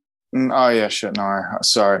Reboot? Oh, yeah, shit, no,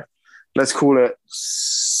 sorry. Let's call it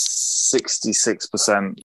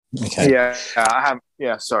 66%. Okay. Yeah, I have.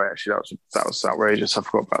 Yeah, sorry, actually, that was outrageous. I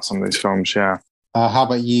forgot about some of these films, yeah. How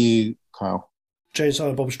about you, Kyle? Jane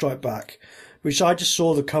Silent Bob Strike Back, which I just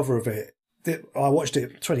saw the cover of it. I watched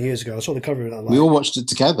it 20 years ago. I saw the cover of it. We all watched it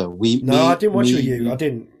together. I didn't watch it with you. I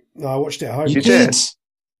didn't. No, I watched it at home. You did.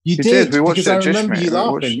 You did. We watched it. I remember you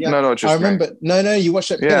laughing. Yeah. No, just I remember. Me. No, you watched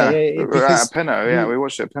it. At Pinner. Yeah, we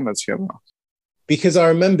watched it at Pinner together. Because I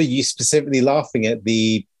remember you specifically laughing at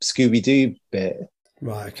the Scooby-Doo bit.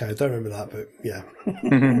 Right. Okay. I don't remember that, but yeah.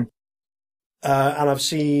 And I've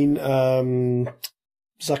seen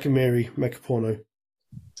Zack and Miri make a porno.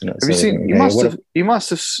 Have you seen? You must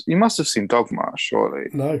have seen Dogma, surely.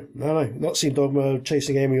 No, not seen Dogma,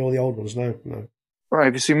 Chasing Amy, or the old ones. No. Right,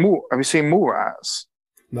 have you seen Mallrats?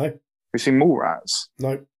 No. Have you seen Mallrats?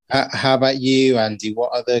 No. How about you, Andy?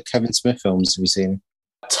 What other Kevin Smith films have you seen?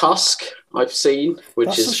 Tusk, I've seen, which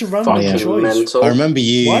That's is such a random choice. Mental. I remember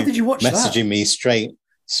you. Why did you watch messaging me straight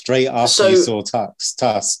after you saw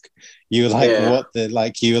Tusk. You were like, what the?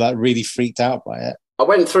 Like, you were like really freaked out by it. I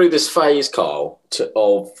went through this phase, Carl,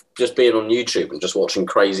 of just being on YouTube and just watching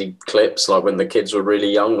crazy clips, like when the kids were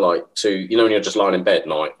really young, like when you're just lying in bed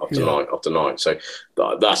night after night after night. So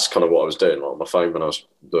that's kind of what I was doing, like on my phone when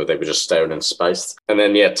they were just staring into space. And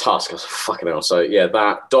then, Tusk, I was like, fucking hell. So,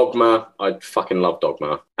 that Dogma, I fucking love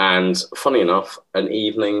Dogma. And funny enough, An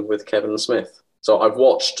Evening with Kevin Smith. So I've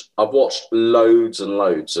watched loads and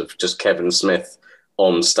loads of just Kevin Smith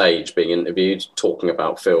on stage being interviewed, talking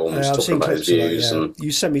about films, talking about his views, and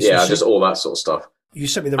you sent me just all that sort of stuff. You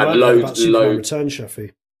sent me the right about Superman Return,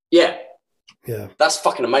 Sheffy. Yeah, that's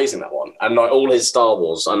fucking amazing, that one. And like all his Star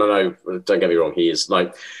Wars, I don't know, don't get me wrong, he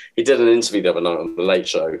did an interview the other night on the Late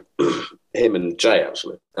Show, him and Jay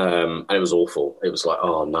actually, and it was awful. It was like,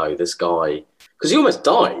 oh no, this guy, because he almost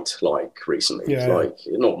died like recently.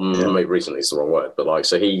 Maybe recently is the wrong word, but like,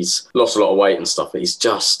 so he's lost a lot of weight and stuff, but he's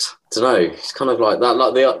just, I don't know, he's kind of like that.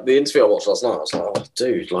 Like the interview I watched last night, I was like, oh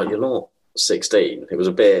dude, like you're not 16. It was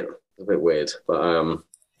a bit weird, but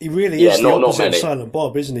he really is the opposite of Silent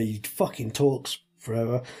Bob, isn't he? He fucking talks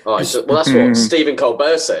forever. Well, that's what Stephen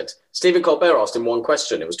Colbert said. Stephen Colbert asked him one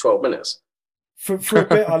question. It was 12 minutes. For a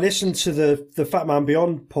bit, I listened to the Fat Man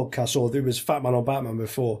Beyond podcast, or there was Fat Man on Batman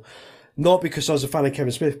before. Not because I was a fan of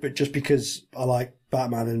Kevin Smith, but just because I like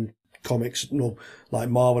Batman and comics, like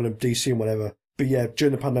Marvel and DC and whatever. But yeah,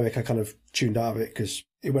 during the pandemic, I kind of tuned out of it because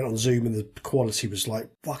it went on Zoom and the quality was like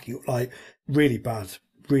really bad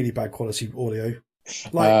quality audio.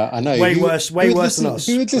 I know. Way worse than us.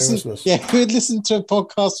 Who would listen to a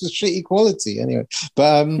podcast with shitty quality anyway?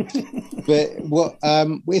 But what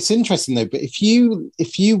it's interesting though. But if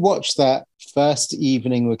you watch that first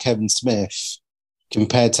evening with Kevin Smith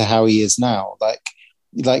compared to how he is now,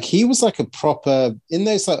 like he was like a proper, in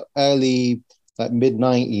those like early like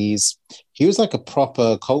mid-90s, he was like a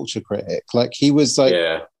proper culture critic. Like he was like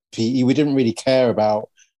we didn't really care about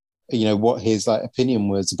what his like opinion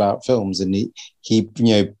was about films, and he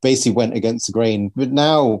basically went against the grain. But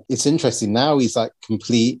now it's interesting. Now he's like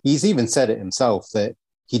he's even said it himself that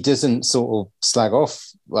he doesn't sort of slag off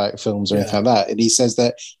like films or anything like that. And he says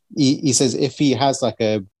that he says if he has like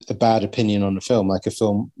a bad opinion on a film, like a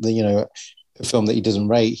film that, you know, a film that he doesn't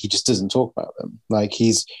rate, he just doesn't talk about them. Like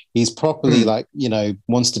he's properly like, you know,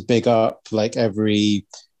 wants to big up like every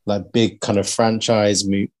like big kind of franchise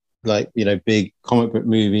like, you know, big comic book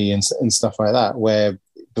movie and stuff like that, where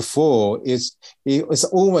before it's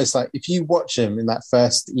almost like if you watch him in that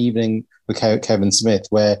first evening with Kevin Smith,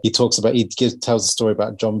 where he tells the story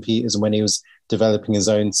about John Peters and when he was developing his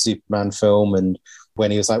own Superman film and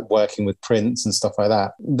when he was like working with Prince and stuff like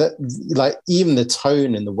that, like even the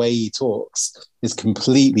tone and the way he talks is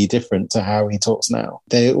completely different to how he talks now.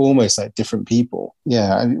 They're almost like different people.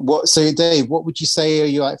 Yeah. I mean, so Dave, what would you say are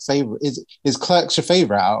your like favorite? Is Clerks your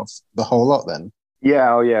favorite out of the whole lot then?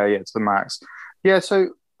 Yeah. Oh yeah. Yeah. It's the max. Yeah.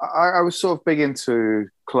 So I was sort of big into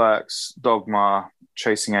Clerks, Dogma,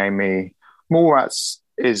 Chasing Amy. Mallrats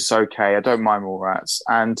is okay. I don't mind Mallrats.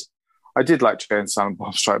 And I did like Jay and Silent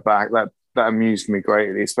Bob Strike Back. That amused me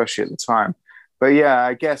greatly, especially at the time. But yeah,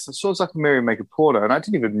 I guess I saw Zuckerberry make a porno, and I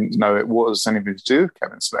didn't even know it was anything to do with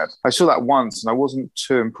Kevin Smith. I saw that once, and I wasn't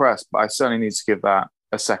too impressed, but I certainly need to give that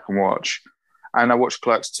a second watch. And I watched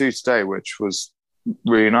Clerks 2 today, which was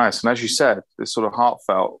really nice. And as you said, it's sort of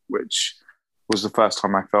heartfelt, which was the first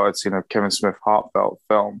time I felt I'd seen a Kevin Smith heartfelt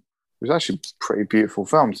film. It was actually a pretty beautiful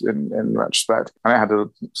film in retrospect. And it had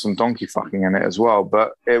some donkey fucking in it as well,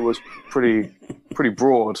 but it was pretty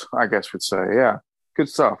broad, I guess we'd say. Yeah, good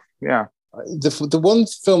stuff. Yeah. The one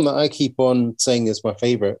film that I keep on saying is my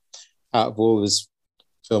favorite out of all his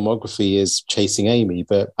filmography is Chasing Amy,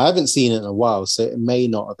 but I haven't seen it in a while, so it may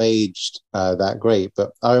not have aged that great.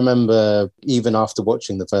 But I remember even after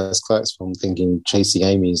watching the first Clerks film thinking Chasing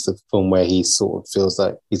Amy is the film where he sort of feels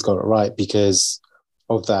like he's got it right because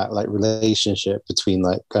of that like relationship between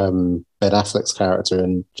like Ben Affleck's character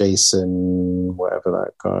and Jason, whatever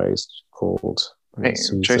that guy is called.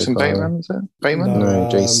 Jason Bateman, is it? Bateman? No,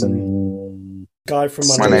 Jason. Guy from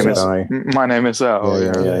My Name Is Earl.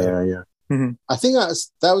 Yeah. Mm-hmm. I think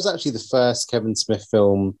that was actually the first Kevin Smith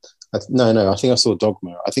film. No, I think I saw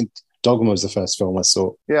Dogma. I think Dogma was the first film I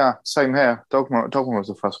saw. Yeah, same here. Dogma was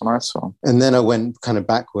the first one I saw. And then I went kind of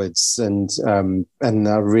backwards, and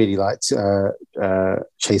I really liked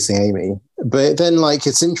Chasing Amy. But then, like,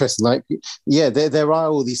 it's interesting. Like, yeah, there are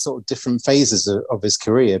all these sort of different phases of his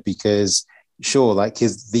career because. Sure, like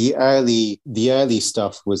the early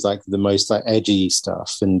stuff was like the most like edgy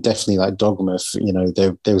stuff, and definitely like Dogma. You know,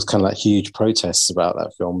 there was kind of like huge protests about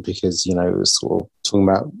that film because you know it was sort of talking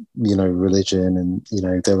about religion, and you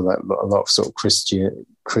know there were like a lot of sort of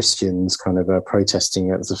Christians kind of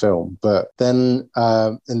protesting at the film. But then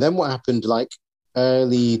and then what happened like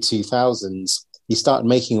early 2000s? He started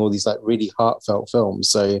making all these like really heartfelt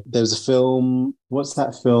films. So there was a film. What's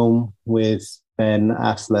that film with? Ben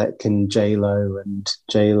Affleck and J-Lo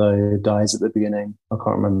dies at the beginning. I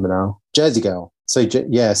can't remember now. Jersey Girl. So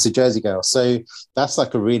Jersey Girl. So that's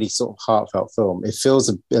like a really sort of heartfelt film. It feels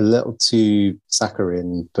a little too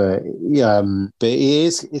saccharine, but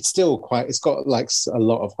it's still quite. It's got like a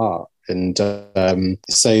lot of heart, and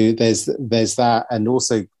so there's that, and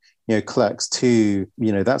also Clerks 2.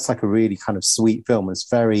 That's like a really kind of sweet film. It's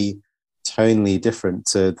very tonally different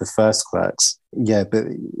to the first Clerks. Yeah, but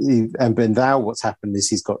now what's happened is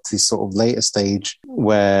he's got to this sort of later stage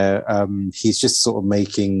where he's just sort of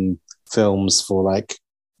making films for like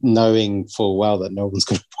knowing full well that no one's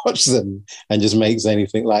going to watch them and just makes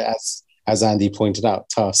anything like as Andy pointed out,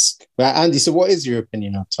 Tusk. But Andy, so what is your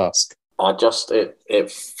opinion of Tusk? It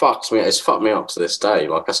fucks me. It's fucked me up to this day.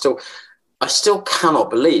 Like I still cannot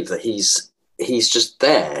believe that he's just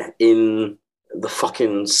there in the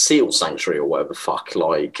fucking seal sanctuary or whatever the fuck,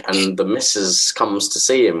 like, and the missus comes to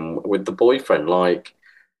see him with the boyfriend. Like,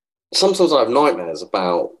 sometimes I have nightmares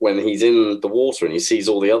about when he's in the water and he sees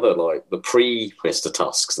all the other, like, the pre-Mr.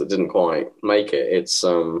 Tusks that didn't quite make it. It's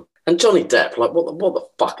and Johnny Depp, like, what the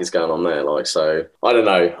fuck is going on there? Like, so I don't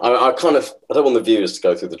know. I don't want the viewers to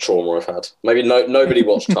go through the trauma I've had. Maybe nobody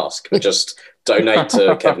watch Tusk and just donate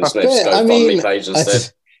to Kevin Smith's GoFundMe page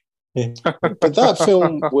instead. But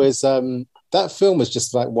that film was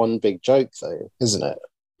just like one big joke, though, isn't it?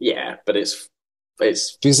 Yeah, but it's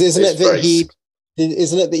because isn't it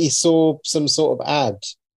that he saw some sort of ad?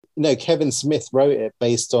 No, Kevin Smith wrote it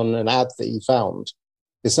based on an ad that he found.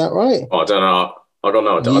 Is that right? I don't know. I don't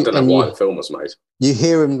know why the film was made. You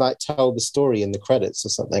hear him like tell the story in the credits or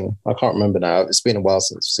something. I can't remember now. It's been a while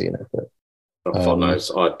since I've seen it, but. God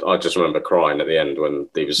knows. I just remember crying at the end when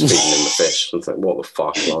he was feeding him the fish and think, what the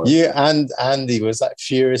fuck? Like, yeah, and Andy was like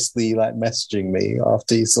furiously like messaging me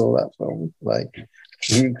after he saw that film, like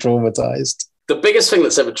traumatized. The biggest thing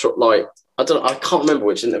that's ever I I can't remember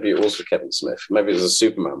which interview it was for Kevin Smith. Maybe it was a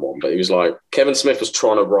Superman one, but he was like, Kevin Smith was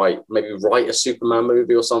trying to write a Superman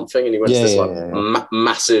movie or something, and he went to this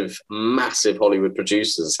massive Hollywood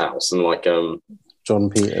producer's house, and like John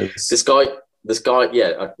Peters. This guy,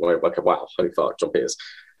 wow, holy fuck, John Peters,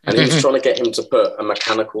 and he was trying to get him to put a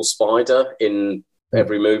mechanical spider in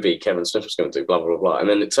every movie Kevin Smith was going to do, blah blah blah, and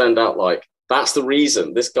then it turned out like that's the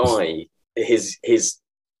reason this guy, his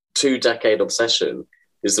 2-decade obsession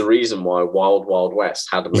is the reason why Wild Wild West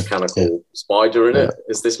had a mechanical spider in it.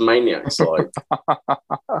 It's this maniac's like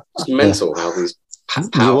it's mental how these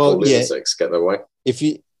powerful lunatics get their way.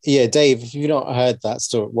 Dave, if you've not heard that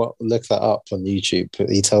story, look that up on YouTube.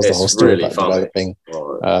 He tells the whole story about developing.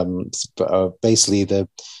 Basically, the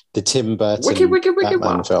Tim Burton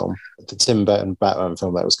Batman film, the Tim Burton Batman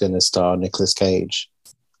film that was going to star Nicolas Cage.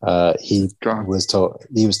 He was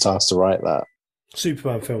tasked to write that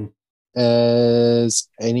Superman film. Has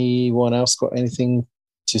anyone else got anything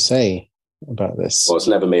to say about this? Well, it's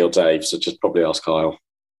never me or Dave, so just probably ask Kyle.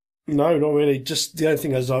 No, not really. Just the only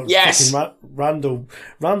thing is, yes, Randall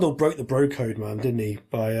broke the bro code, man, didn't he?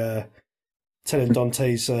 By telling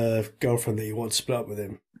Dante's girlfriend that he wants to split up with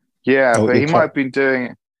him. Yeah, but he might have been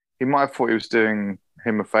doing. He might have thought he was doing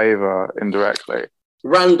him a favor indirectly.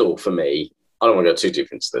 Randall, for me, I don't want to go too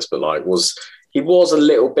deep into this, but like he was a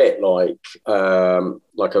little bit like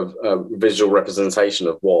a visual representation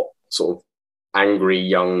of what sort of angry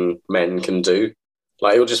young men can do.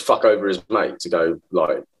 Like he'll just fuck over his mate to go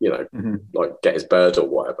like get his bird or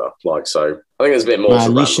whatever. Like so, I think there's a bit more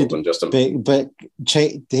to Randall than just a. But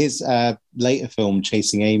his later film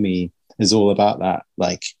Chasing Amy is all about that.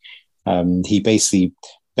 Like he basically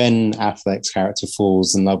Ben Affleck's character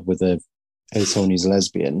falls in love with someone who's a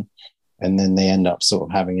lesbian. And then they end up sort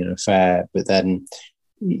of having an affair, but then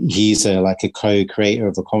he's a co-creator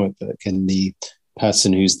of a comic book, and the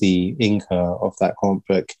person who's the inker of that comic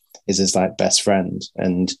book is his like best friend,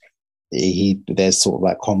 and there's sort of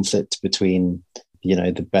like conflict between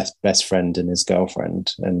the best friend and his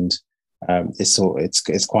girlfriend, and it's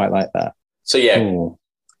quite like that. So yeah,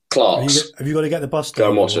 Clarks. Have you got to get the bus? Go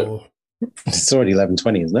and watch it. It's already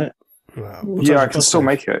 11:20, isn't it? I can still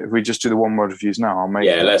make it. If we just do the one-word reviews now, I'll make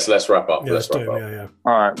it. Yeah, let's wrap up. Yeah, let's wrap up. Yeah.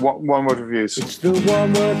 All right, one-word reviews. It's the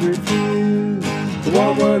one-word review. The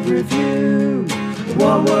one-word review. The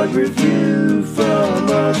one-word review from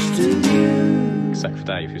us to you. Except for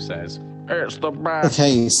Dave, who says, it's the best.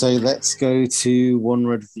 Okay, so let's go to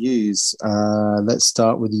one-word reviews. Let's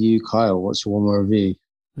start with you, Kyle. What's your one-word review?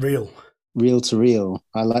 Real. Real to real.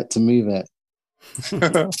 I like to move it.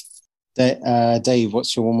 Dave,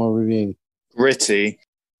 what's your one-word review? Gritty.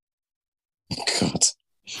 God.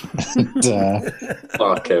 And,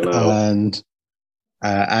 fucking hell. And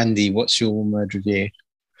Andy, what's your one-word review?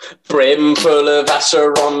 Brim full of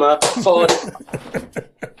Asher on my foot.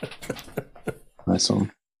 Nice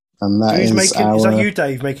one. And that is is that you,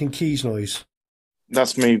 Dave, making keys noise?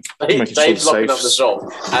 That's me. Dave's locking up the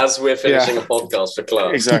shop as we're finishing a podcast for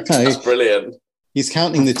Clark. Exactly. That's brilliant. He's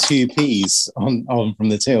counting the 2 P's on from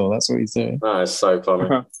the till. That's what he's doing. Oh, it's so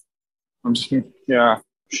funny. I'm just,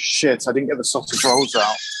 shit, I didn't get the sausage rolls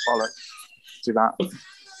out. Do that.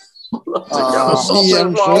 You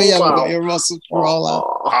haven't got your sausage roll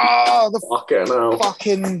out. The fucking hell.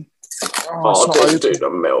 Fucking... I didn't do the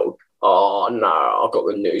milk. Oh, no, I've got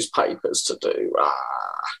the newspapers to do.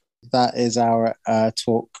 That is our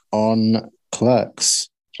talk on Clerks.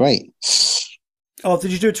 Great. Oh,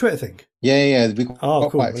 did you do a Twitter thing? Yeah. We got cool.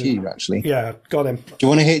 quite a few, actually. Yeah, got him. Do you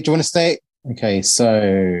want to stay? Okay,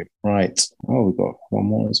 so, right. Oh, we've got one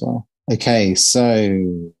more as well. Okay, so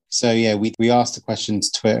yeah, we asked the question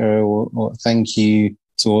to Twitter. Or thank you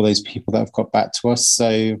to all those people that have got back to us.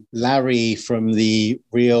 So Larry from the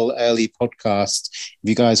Real Early podcast, if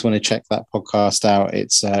you guys want to check that podcast out,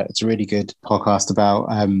 it's a really good podcast about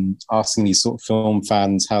asking these sort of film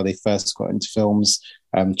fans how they first got into films.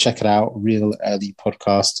 Check it out. Real Early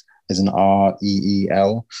podcast is an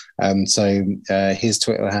REEL. So his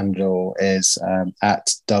Twitter handle is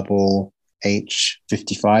at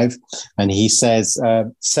 @H55, and he says,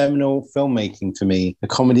 seminal filmmaking for me, a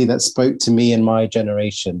comedy that spoke to me and my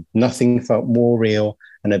generation. Nothing felt more real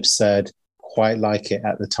and absurd quite like it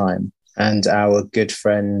at the time. And our good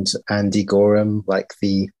friend Andy Gorham, like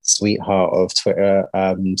the sweetheart of Twitter,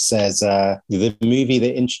 says, the movie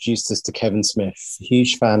that introduced us to Kevin Smith,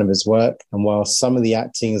 huge fan of his work. And while some of the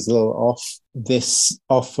acting is a little off, it's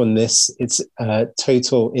a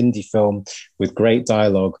total indie film with great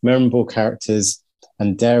dialogue, memorable characters,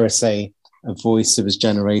 and dare I say, a voice of his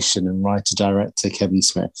generation and writer-director Kevin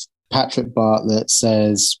Smith. Patrick Bartlett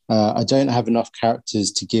says, I don't have enough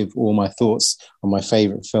characters to give all my thoughts on my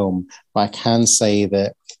favourite film, but I can say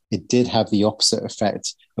that it did have the opposite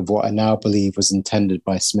effect of what I now believe was intended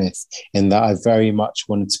by Smith, in that I very much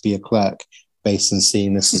wanted to be a clerk based on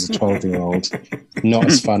seeing this as a 12-year-old. Not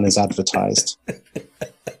as fun as advertised.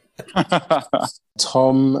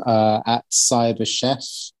 Tom at Cyber Chef,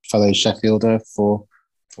 fellow Sheffielder for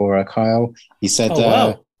Kyle, he said,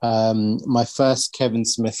 my first Kevin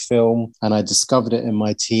Smith film, and I discovered it in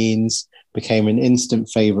my teens, became an instant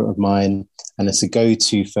favourite of mine, and it's a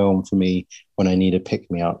go-to film for me when I need a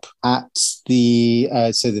pick-me-up. At the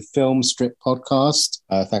Film Strip Podcast,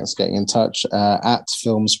 thanks for getting in touch, at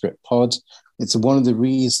Film Strip Pod, it's one of the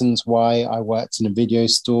reasons why I worked in a video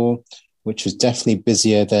store, which was definitely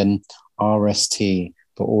busier than RST,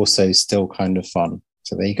 but also still kind of fun.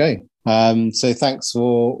 So there you go. So thanks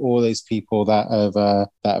for all those people that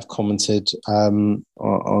have commented on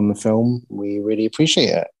the film. We really appreciate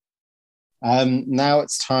it. Now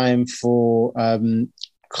it's time for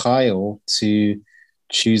Kyle to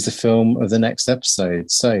choose the film of the next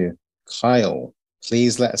episode. So, Kyle,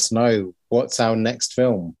 please let us know, what's our next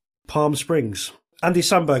film? Palm Springs. Andy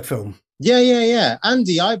Samberg film. Yeah.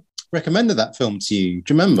 Andy, I recommended that film to you.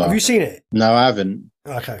 Do you remember? Have you seen it? No, I haven't.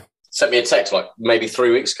 Okay. Sent me a text like maybe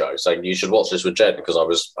 3 weeks ago saying you should watch this with Jen because I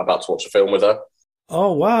was about to watch a film with her.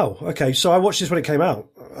 Oh, wow. Okay, so I watched this when it came out,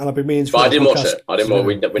 and I've been meaning to. But I didn't watch it.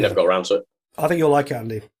 We never got around to it. I think you'll like it,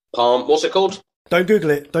 Andy. Palm, what's it called? Don't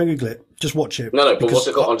Google it. Just watch it. No, but what's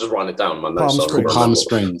it called? I'm just writing it down in my notes. Palm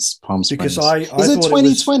Springs. Because is it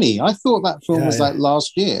 2020? I thought that film was like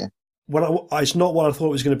last year. It's not what I thought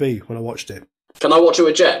it was going to be when I watched it. Can I watch it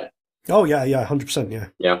with Jen? Oh, yeah, 100%, yeah.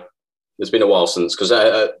 Yeah. It's been a while since, because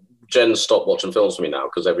Jen stopped watching films for me now,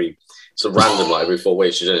 because it's a random, like every 4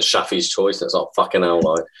 weeks, she's in a Shafi's Choice, and it's like, fucking hell,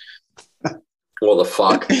 like, what the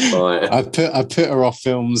fuck? Like, I put her off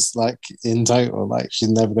films, like, in total, like, she's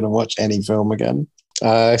never going to watch any film again.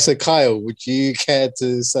 So, Kyle, would you care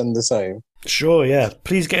to send us home? Sure, yeah.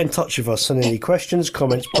 Please get in touch with us. Send any questions,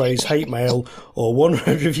 comments, praise, hate mail, or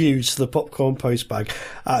one-word reviews to the popcorn postbag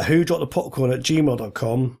at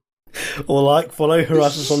who.thepopcorn@gmail.com. Or follow,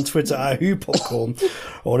 harass us on Twitter at whopopcorn,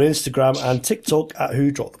 or on Instagram and TikTok at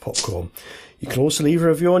who.thepopcorn. You can also leave a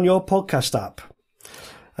review on your podcast app.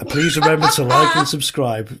 And please remember to like and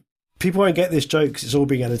subscribe. People won't get this joke because it's all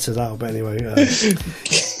being edited out, but anyway.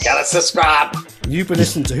 Gotta subscribe. You've been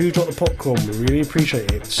listening to Who Dropped the Popcorn. We really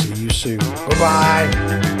appreciate it. See you soon.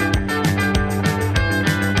 Bye-bye.